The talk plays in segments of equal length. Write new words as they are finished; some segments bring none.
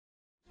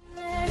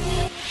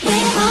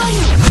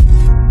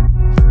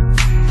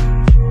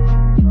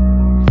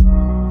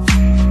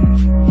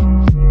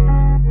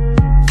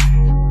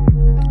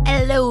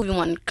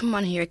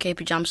on here,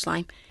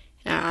 ThePajamaSlime.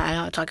 I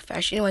know I talk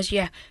fast. Anyways,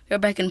 yeah, we're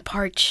back in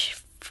part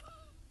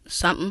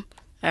something.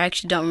 I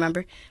actually don't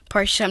remember.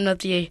 Part 7 of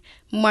the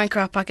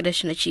Minecraft Pocket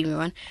Edition achievement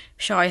run.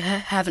 Sorry, I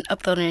haven't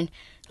uploaded in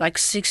like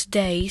 6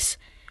 days.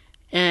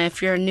 And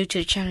if you're new to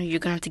the channel, you're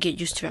gonna have to get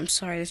used to it. I'm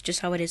sorry, that's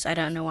just how it is. I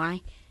don't know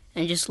why.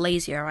 I'm just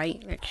lazy,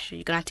 alright? Actually,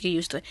 you're gonna have to get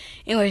used to it.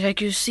 Anyways,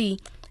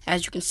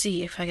 as you can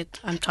see,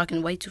 I'm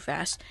talking way too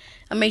fast.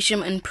 I made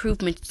some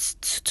improvements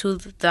to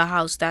the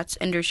house. That's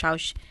Ender's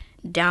house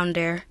down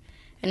there.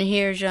 And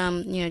here's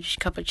just a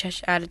couple of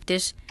chests. Added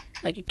this,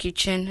 like a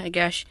kitchen, I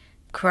guess,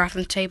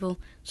 crafting table,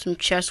 some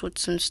chests with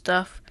some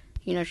stuff,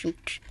 some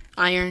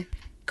iron,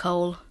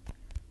 coal.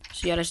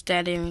 So yeah, that's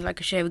that. And like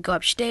I said, we go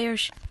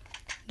upstairs.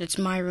 That's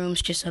my room.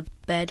 It's just a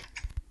bed,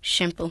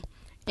 simple.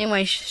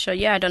 Anyway, so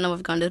yeah, I don't know what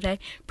we're gonna do today.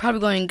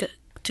 Probably going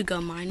to go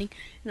mining.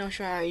 No,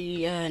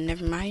 sorry,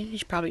 never mind.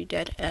 He's probably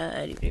dead.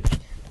 Let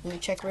me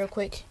check real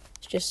quick.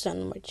 It's just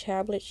something on my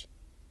tablet.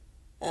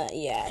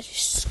 Yeah,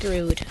 it's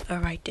screwed.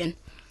 Alright then.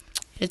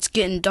 It's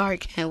getting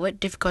dark, and what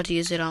difficulty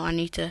is it on? I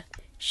need to.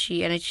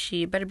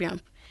 She better be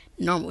on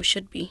normal. It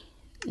should be.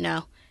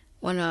 No,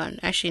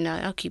 actually no.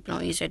 I'll keep it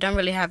on easy. I don't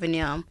really have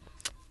any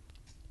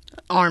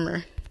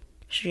armor,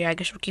 so yeah, I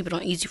guess we'll keep it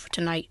on easy for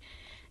tonight.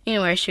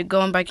 Anyway, so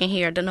going back in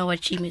here, I don't know what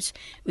achievements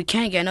we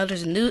can get. I know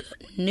there's a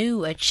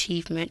new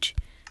achievement.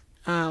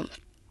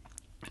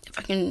 If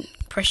I can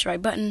press the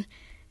right button,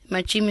 my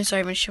achievements are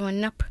even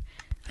showing up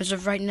as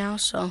of right now.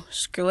 So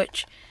screw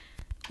it.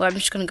 Well, I'm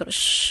just gonna go to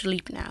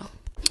sleep now.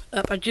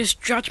 I just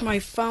dropped my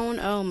phone.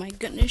 Oh my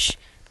goodness.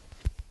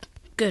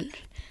 Good.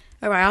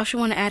 Alright, I also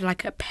want to add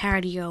like a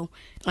patio,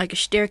 like a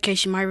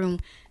staircase in my room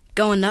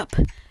going up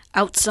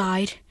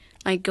outside,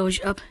 like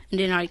goes up, and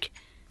then like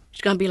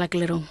it's gonna be like a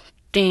little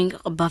thing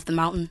above the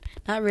mountain.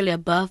 Not really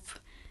above,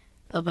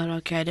 but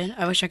okay then.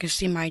 I wish I could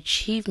see my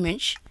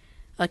achievements.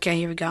 Okay,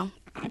 here we go.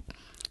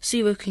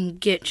 See what we can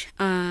get.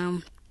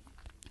 Rainbow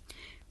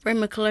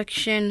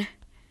collection.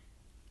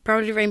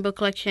 Probably rainbow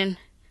collection.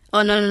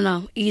 Oh,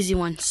 no. Easy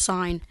one.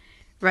 Sign.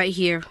 Right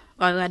here.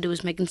 All I gotta do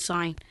is make a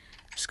sign.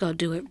 Let's go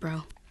do it,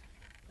 bro.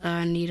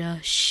 I need a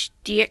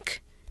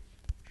stick.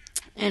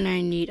 And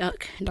I need,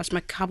 that's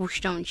my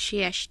cobblestone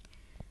chest.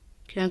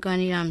 Okay, I'm gonna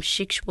need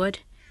 6 wood.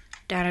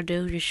 That'll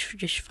do,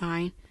 just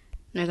fine.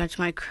 Now I go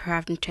to my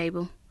crafting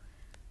table.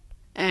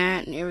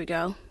 And here we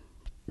go.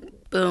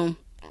 Boom.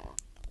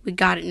 We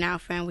got it now,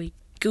 fam. We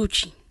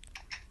Gucci.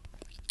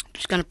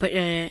 Just gonna put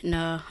it,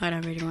 no, I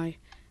don't really want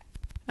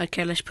to.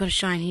 Okay, let's put a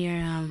sign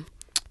here,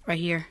 right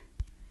here.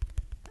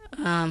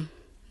 Nah,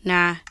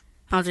 I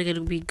don't think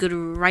it'll be good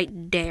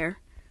right there.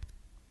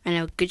 I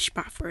know a good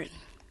spot for it.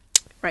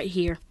 Right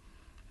here.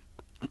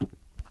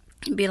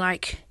 It'd be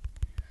like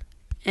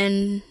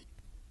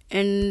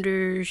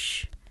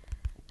Ender's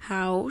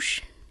house.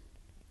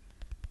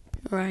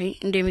 Right,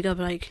 and then we go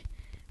like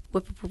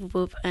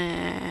whoop,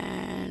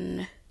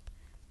 and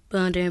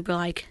boom, then be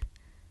like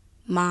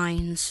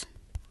mines.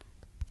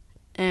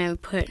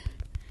 And put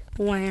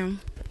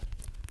wham.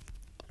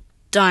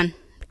 Done.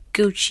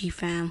 Gucci,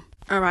 fam.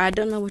 Alright, I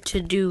don't know what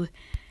to do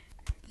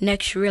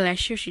next, really. I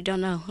seriously don't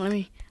know.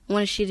 I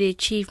want to see the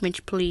achievements,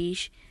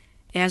 please.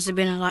 It hasn't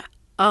been a lot.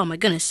 Oh my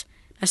goodness.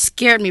 That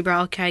scared me,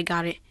 bro. Okay, I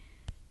got it.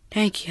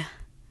 Thank you.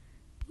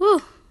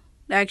 Woo.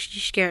 That actually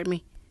scared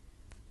me.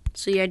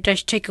 So yeah, it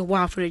does take a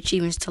while for the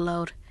achievements to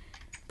load.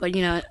 But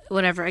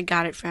whatever. I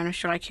got it, fam.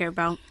 That's all I care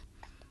about.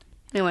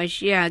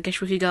 Anyways, yeah, I guess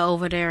we could go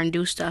over there and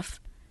do stuff.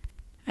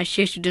 I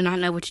seriously do not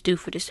know what to do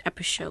for this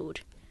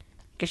episode.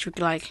 Guess we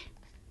could like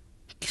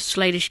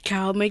slay this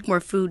cow, make more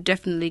food,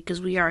 definitely,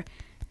 because we are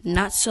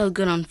not so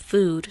good on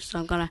food. So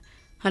I'm gonna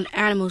hunt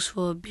animals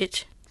for a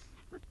bit.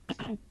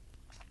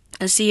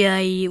 I see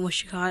a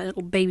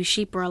little baby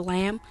sheep or a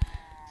lamb.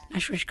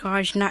 That's what it's called.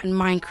 It's not in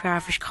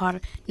Minecraft. It's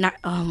called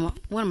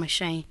what am I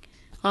saying?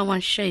 All I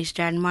want to say is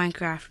that in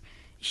Minecraft,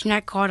 it's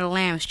not called a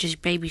lamb. It's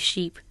just baby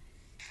sheep.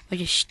 Which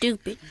is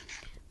stupid.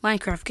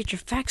 Minecraft, get your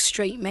facts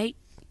straight, mate.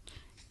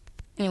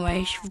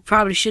 Anyways, we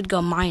probably should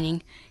go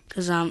mining,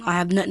 because I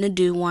have nothing to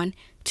do. 1,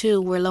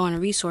 2, we're low on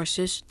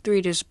resources.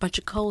 3, there's a bunch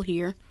of coal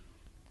here.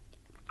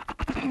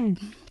 To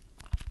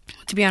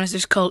be honest,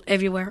 there's coal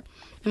everywhere,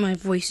 and my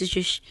voice is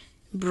just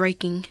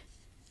breaking.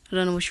 I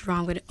don't know what's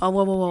wrong with it. Oh,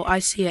 whoa, I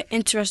see an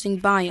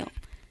interesting biome.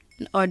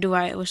 Or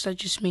was that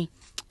just me?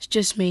 It's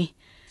just me.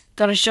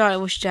 Thought I saw it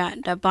was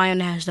that biome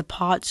that has the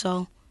pot,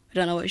 so I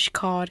don't know what it's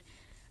called.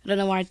 I don't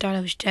know why I thought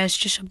it was that. It's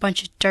just a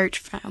bunch of dirt,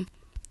 fam.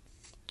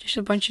 Just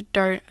a bunch of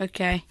dirt,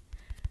 okay.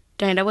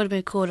 Dang, that would have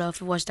been cool though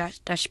if it was that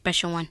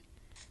special one.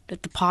 The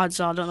pods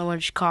all, I don't know what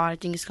it's called. I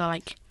think it's called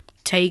like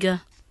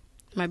Taiga.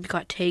 It might be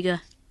called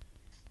Taiga.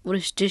 What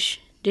is this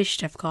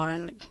stuff called?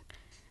 I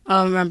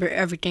don't remember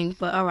everything,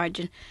 but alright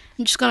then.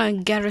 I'm just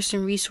gonna gather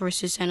some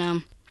resources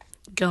and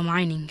go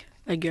mining,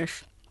 I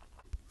guess.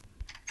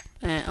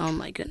 Oh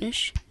my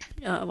goodness.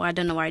 Well, I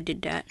don't know why I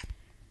did that.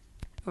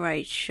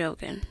 Alright,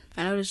 Shogun.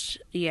 I noticed,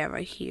 yeah,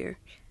 right here.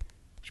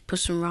 Just put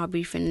some raw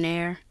beef in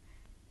there.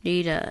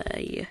 Need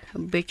a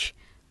bitch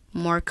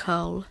more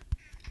coal.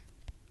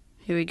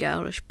 Here we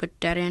go. Let's put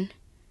that in.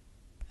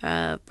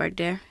 Right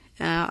there.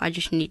 I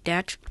just need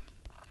that.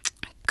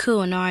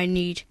 Cool, now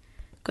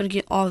gonna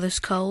get all this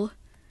coal.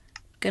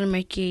 Gonna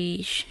make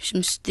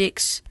some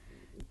sticks.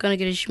 Gonna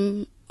get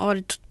all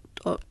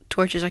the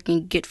torches I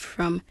can get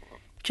from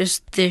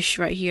just this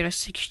right here. That's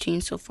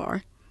 16 so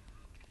far.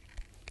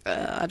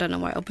 I don't know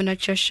why I opened that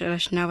chest.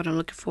 That's not what I'm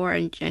looking for.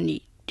 I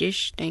need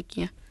this. Thank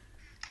you.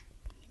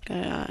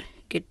 Gotta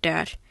get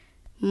that.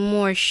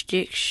 More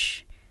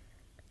sticks.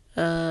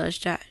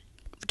 Would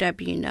that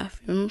be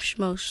enough?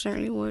 Most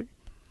certainly would.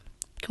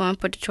 Come on,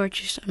 put the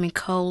torches.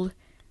 Coal.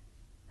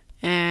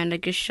 And I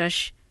guess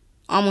that's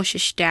almost a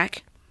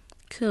stack.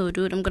 Cool,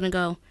 dude. I'm gonna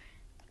go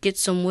get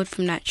some wood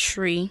from that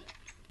tree.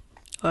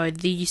 Or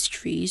these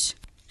trees.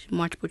 There's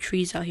multiple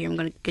trees out here. I'm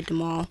gonna get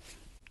them all.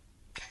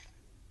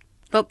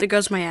 Oh, there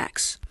goes my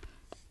axe.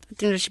 I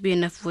think there should be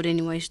enough wood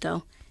anyways,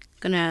 though.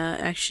 Gonna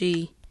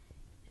actually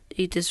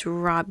eat this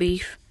raw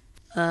beef.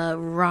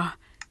 Raw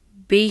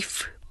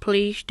beef,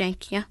 please.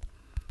 Thank you.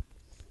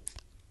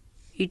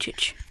 Eat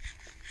it.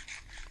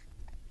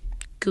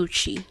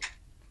 Gucci.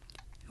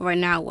 Right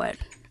now, what?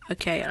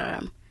 Okay,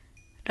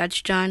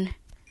 that's done.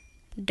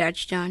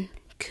 That's done.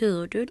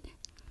 Cool, dude.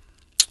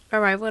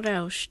 Alright, what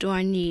else do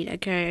I need?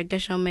 Okay, I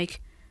guess I'll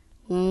make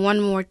one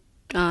more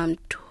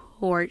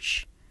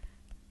torch.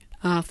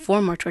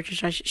 4 more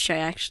torches, I should say,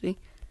 actually.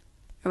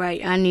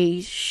 Alright, I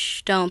need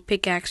stone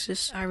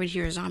pickaxes. I already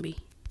hear a zombie.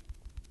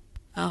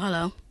 Oh,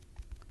 hello.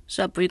 What's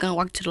up? Are you gonna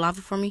walk to the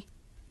lava for me?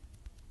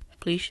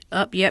 Please?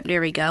 Yep,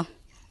 there we go.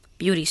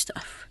 Beauty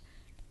stuff.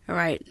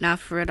 Alright, now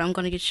for it, I'm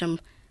gonna get some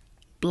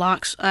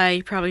blocks.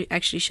 I probably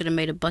actually should have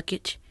made a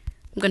bucket.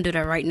 I'm gonna do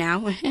that right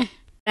now.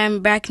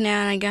 I'm back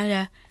now, and I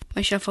got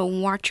myself a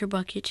water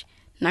bucket.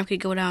 Now I could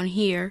go down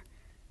here,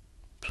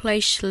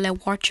 place the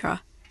water,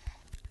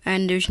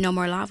 and there's no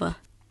more lava.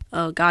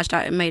 Oh gosh,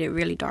 that made it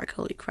really dark.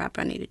 Holy crap,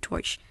 I need a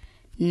torch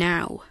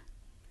now.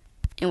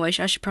 Anyways,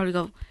 I should probably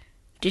go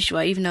this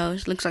way, even though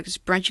it looks like it's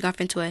branching off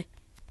into a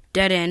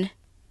dead end.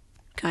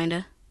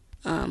 Kinda.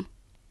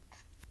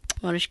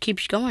 Well, just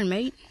keeps going,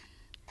 mate.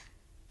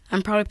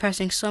 I'm probably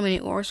passing so many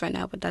ores right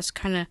now, but that's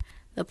kind of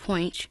the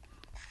point.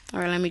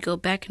 Alright, let me go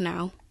back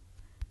now.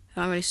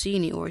 I don't really see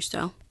any ores,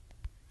 though.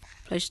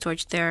 Place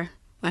torch there.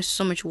 That's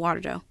so much water,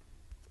 though.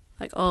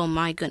 Like, oh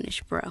my goodness,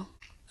 bro.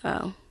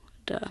 Oh,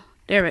 duh.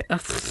 There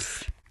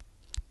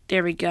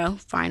we go,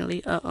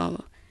 finally. I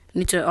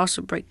need to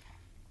also break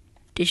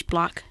this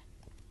block.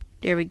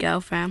 There we go,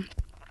 fam.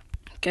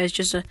 Okay, it's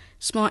just a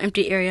small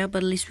empty area,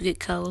 but at least we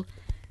get coal.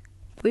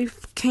 We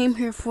came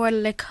here for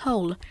the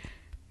coal.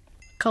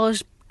 Coal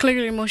is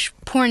clearly the most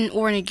important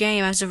ore in the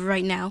game as of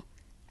right now.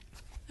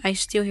 I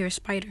still hear a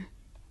spider.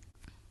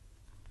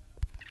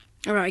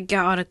 Alright, I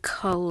got all the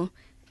coal.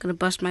 Gonna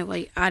bust my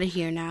way out of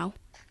here now.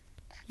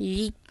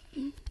 Yeet,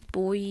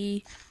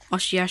 boy. Oh,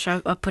 yeah,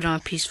 I put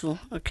on peaceful.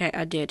 Okay,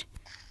 I did.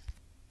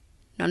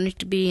 No need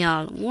to be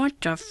what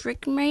the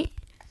frick, mate?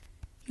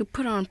 You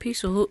put on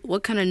peaceful?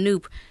 What kind of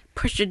noob?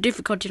 Push the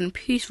difficulty on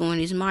peaceful when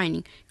he's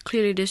mining.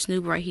 Clearly this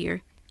noob right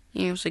here.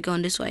 You know, so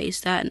going this way.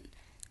 Is that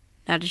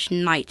is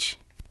night.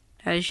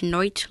 That is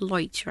night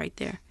light right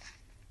there.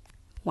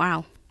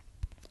 Wow.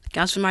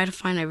 Guys, we might have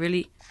found a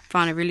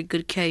really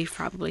good cave,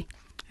 probably.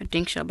 I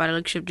think so, by the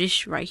looks of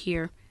this right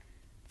here.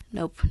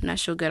 Nope, not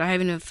so good. I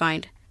haven't even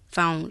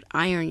found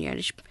iron yet.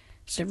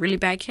 It's a really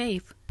bad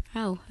cave.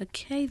 Oh,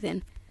 okay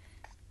then.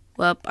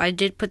 Well, I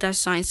did put that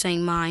sign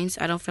saying mines.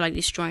 I don't feel like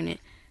destroying it.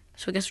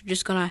 So I guess we're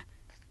just gonna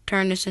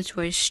turn this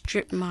into a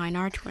strip mine,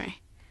 aren't we?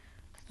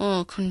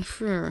 Oh,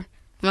 confer.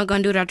 I'm not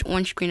gonna do that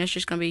on screen. That's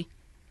just gonna be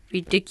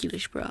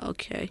ridiculous, bro.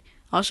 Okay.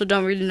 I also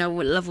don't really know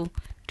what level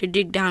to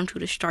dig down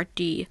to start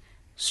the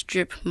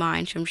strip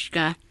mine. So I'm just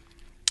gonna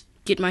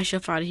get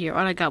myself out of here.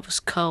 All I got was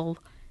coal.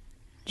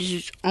 This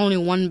is only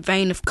one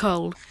vein of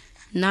coal,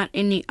 not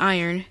any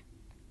iron.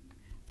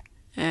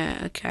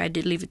 Okay, I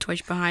did leave a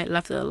torch behind.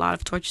 Left a lot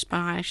of torches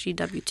behind. Actually,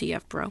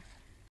 WTF, bro.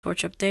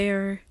 Torch up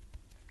there.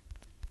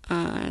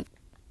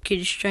 Could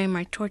you strain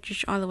my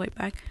torches all the way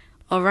back?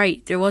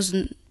 Alright, there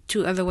wasn't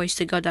 2 other ways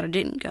to go that I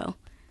didn't go.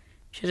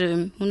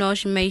 Who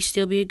knows, it may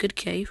still be a good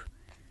cave.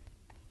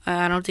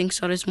 I don't think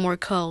so. There's more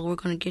coal. We're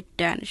gonna get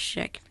that in a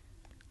sec.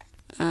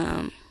 This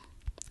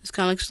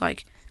kind of looks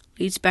like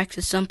leads back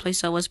to some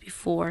place I was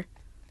before.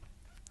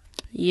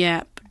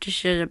 Yep,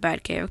 this is a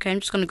bad cave. Okay,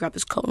 I'm just gonna grab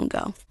this coal and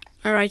go.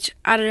 Alright,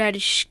 out of that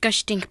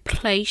disgusting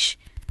place.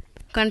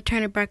 Gonna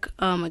turn it back.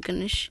 Oh my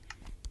goodness.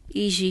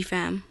 Easy,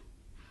 fam.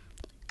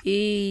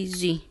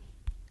 Easy.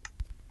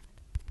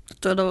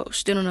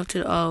 Still enough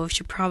to. Oh, we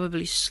should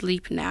probably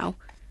sleep now.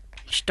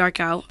 It's dark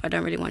out. I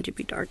don't really want it to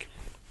be dark.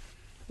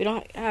 We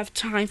don't have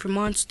time for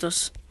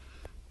monsters.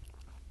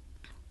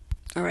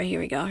 Alright, here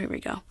we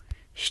go.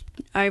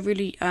 I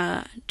really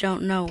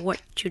don't know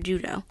what to do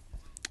though.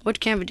 What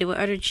can we do? What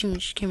other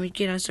achievements can we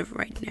get as of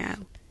right now?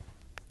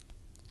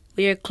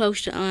 We are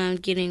close to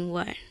getting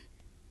what?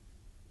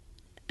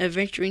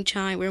 Adventuring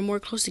time. We're more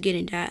close to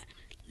getting that.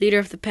 Leader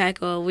of the pack.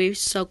 Oh, we're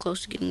so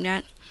close to getting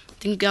that. I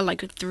think we got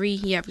like 3.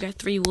 Yeah, we got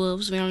 3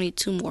 wolves. We only need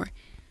 2 more.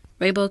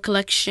 Rainbow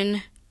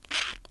collection.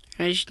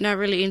 There's not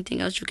really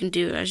anything else we can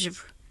do as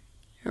of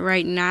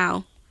right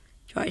now.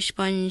 Dry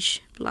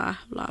sponge, blah,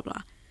 blah,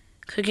 blah.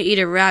 Cook and eat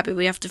a rabbit,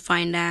 we have to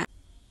find that.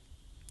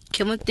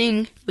 Okay, one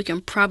thing we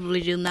can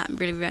probably do, not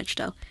really much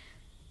though.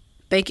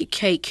 Bake a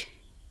cake.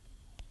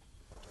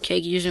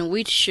 Cake using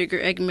wheat,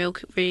 sugar, egg,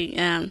 milk,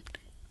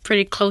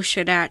 pretty close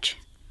to that.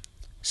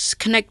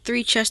 Connect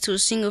 3 chests to a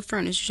single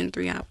furnace using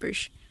 3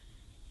 hoppers.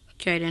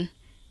 Okay then.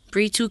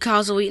 Breed 2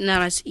 cows of wheat. Now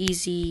that's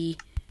easy.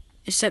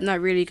 Except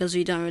not really, because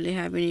we don't really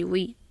have any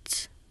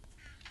wheat.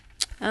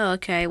 Oh,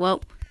 okay.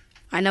 Well,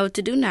 I know what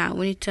to do now.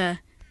 We need to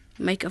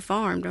make a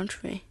farm,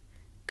 don't we?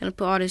 Gonna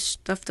put all this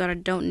stuff that I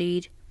don't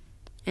need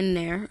in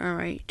there.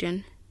 Alright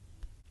then.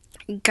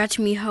 Got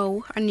me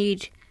hoe. I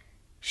need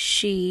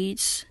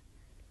seeds.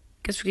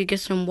 Guess we could get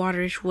some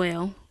water as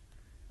well.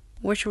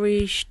 Where should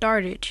we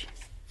start it?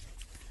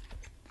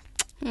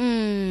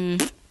 I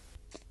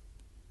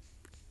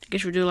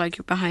guess we'll do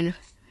like behind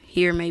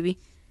here maybe.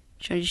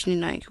 So I just need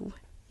like, I'm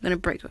gonna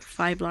break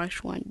 5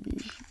 blocks.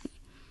 1.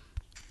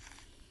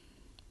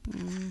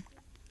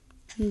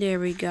 There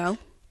we go.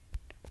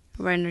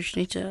 Right, I just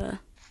need to.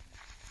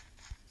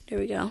 There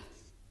we go.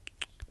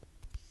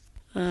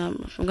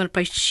 I'm gonna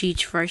place the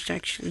seeds first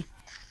actually.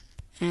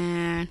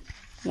 And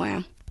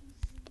wow.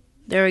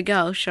 There we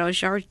go. So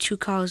it's already 2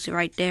 colors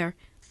right there.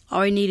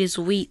 All I need is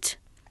wheat.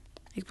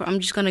 I'm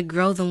just gonna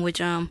grow them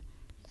with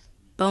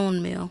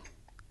bone meal.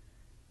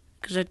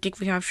 Because I think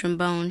we have some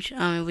bones.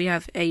 We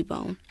have a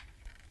bone.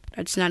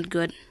 That's not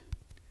good.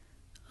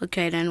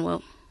 Okay then,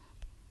 well,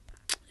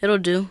 it'll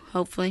do,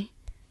 hopefully.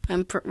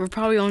 We'll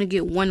probably only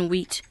get 1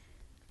 wheat.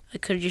 I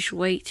could just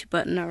wait,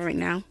 but not right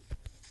now.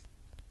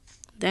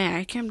 Dang,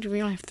 I can't believe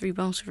we only have 3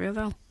 bones for real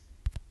though.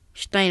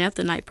 Staying up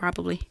the night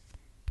probably.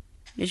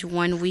 Just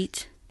 1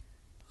 wheat.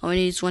 All we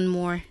need is 1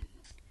 more.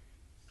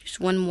 Just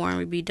 1 more and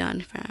we'll be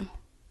done, fam.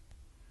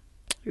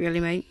 Really,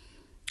 mate?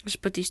 Let's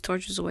put these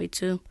torches away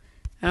too.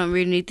 I don't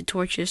really need the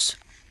torches.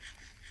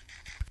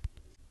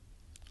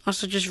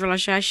 Also, just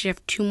realized I actually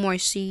have 2 more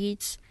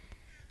seeds.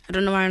 I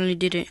don't know why I only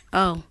did it.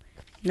 Oh,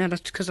 no,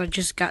 that's because I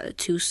just got the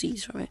 2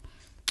 seeds from it.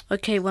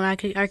 Okay, well I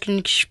can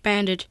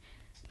expand it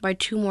by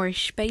 2 more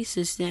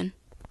spaces then.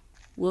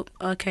 Whoop.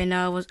 Okay,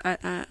 now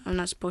I'm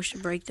not supposed to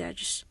break that.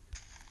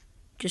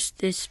 Just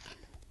this.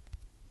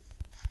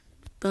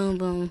 Boom,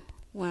 boom,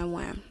 wham,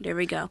 wham. There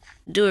we go.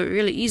 Do a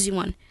really easy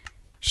one.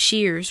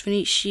 Shears. We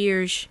need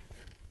shears.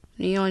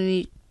 We only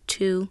need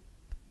 2.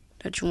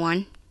 That's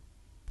 1.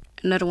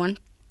 Another one.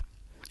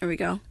 There we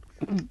go.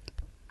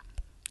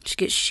 Just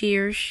get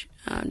shears.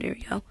 There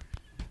we go.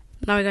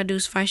 Now we gotta do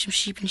is find some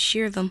sheep and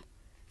shear them.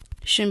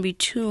 It shouldn't be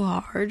too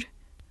hard.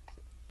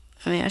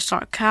 I mean, I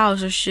saw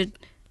cows. There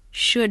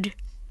should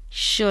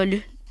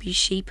be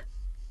sheep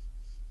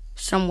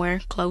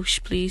somewhere close,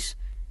 please.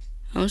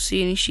 I don't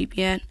see any sheep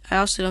yet. I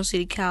also don't see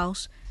the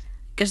cows.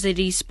 Guess they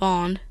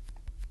despawned.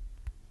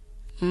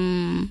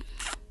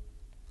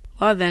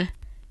 Well then,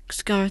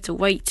 just gonna have to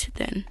wait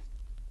then.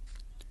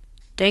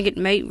 Dang it,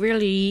 mate,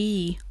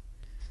 really?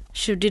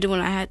 Should've did it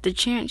when I had the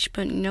chance,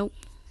 but nope.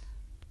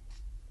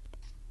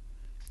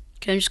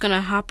 Okay, I'm just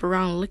gonna hop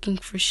around looking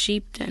for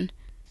sheep then.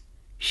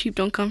 Sheep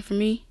don't come for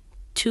me.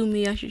 To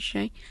me, I should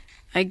say.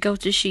 I go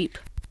to sheep.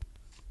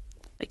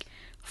 Like,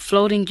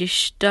 floating just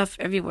stuff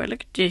everywhere.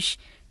 Look at this.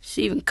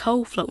 See even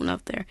coal floating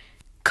up there.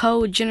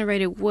 Coal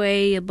generated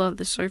way above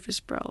the surface,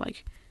 bro.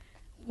 Like,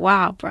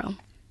 wow, bro.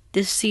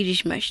 This seed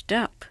is messed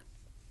up.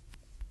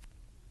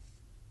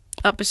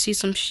 Up and see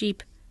some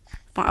sheep.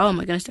 Oh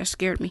my goodness, that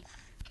scared me.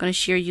 I'm gonna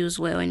shear you as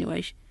well,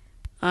 anyways.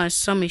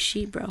 So many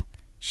sheep, bro.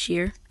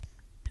 Shear.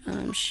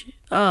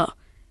 Oh,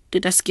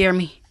 dude, that scared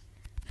me.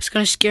 It's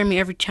gonna scare me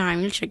every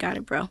time. Looks like I got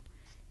it, bro.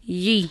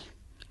 Yee.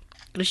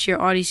 Gonna shear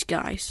all these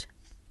guys.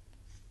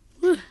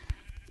 Whew.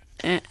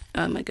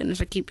 Oh my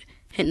goodness, I keep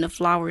hitting the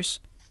flowers.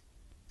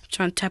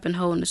 Trying to tap and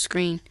hold on the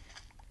screen.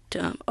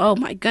 Oh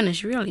my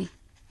goodness, really?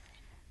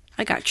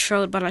 I got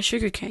trolled by that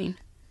sugar cane.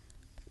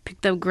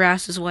 Picked up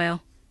grass as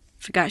well.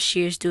 Forgot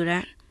shears do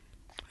that.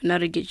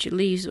 Another get your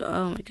leaves.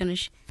 Oh my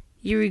goodness.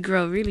 You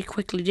regrow really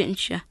quickly,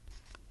 didn't you?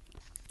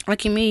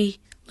 Look at me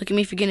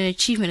for getting an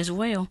achievement as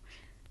well.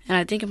 And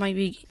I think it might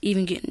be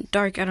even getting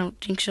dark. I don't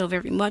think so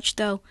very much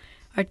though.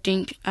 I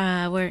think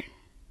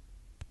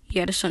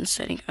yeah, the sun's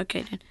setting.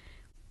 Okay then.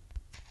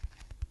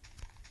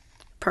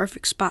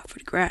 Perfect spot for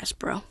the grass,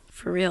 bro.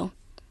 For real.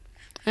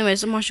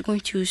 Anyways, I'm also going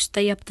to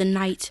stay up the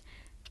night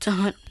to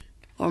hunt,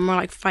 or more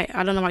like fight.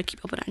 I don't know why I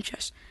keep opening that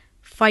chest.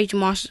 Fight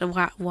monsters.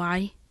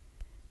 Why?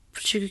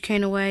 Put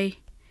sugarcane away.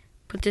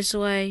 Put this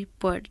away.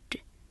 Put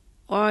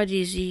all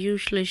these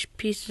useless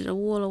pieces of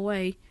wool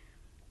away.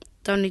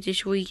 Don't need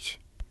this wheat.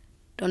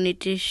 Don't need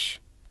this.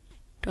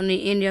 Don't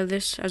need any of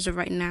this as of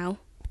right now.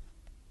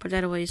 Put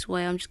that away as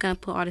well. I'm just gonna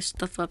put all this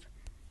stuff up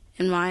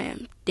in my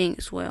thing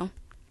as well.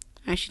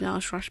 Actually, no,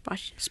 it's rush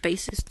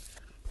spaces.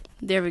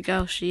 There we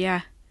go. So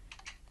yeah,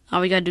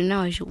 all we gotta do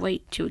now is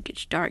wait till it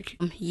gets dark.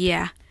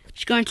 Yeah,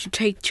 it's going to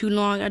take too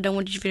long. I don't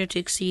want this video to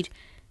exceed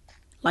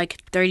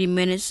like 30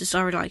 minutes. It's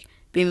already like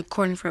been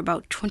recording for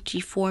about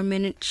 24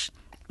 minutes.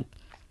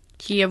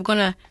 Yeah, we're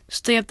gonna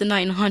stay up the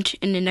night and hunt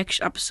in the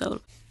next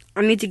episode.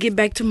 I need to get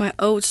back to my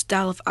old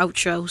style of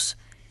outros.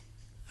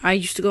 I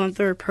used to go in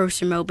third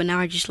person mode, but now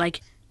I just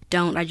like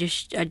don't. I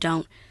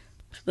don't.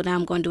 But now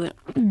I'm going to do it.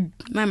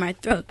 Man, my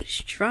throat is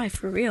dry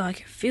for real. I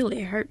can feel it.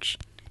 It hurts.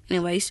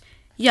 Anyways,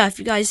 yeah, if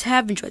you guys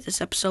have enjoyed this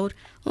episode,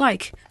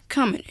 like,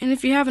 comment, and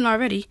if you haven't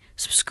already,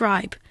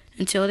 subscribe.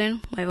 Until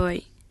then,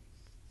 wait.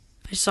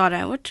 I saw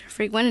that. What the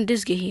freak? When did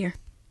this get here?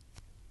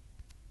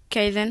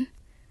 Okay, then.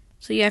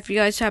 So yeah, if you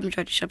guys have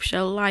enjoyed this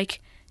episode, like,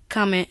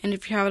 comment, and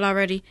if you haven't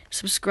already,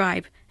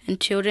 subscribe.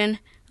 Until then,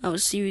 I will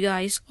see you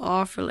guys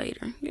all for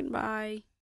later. Goodbye.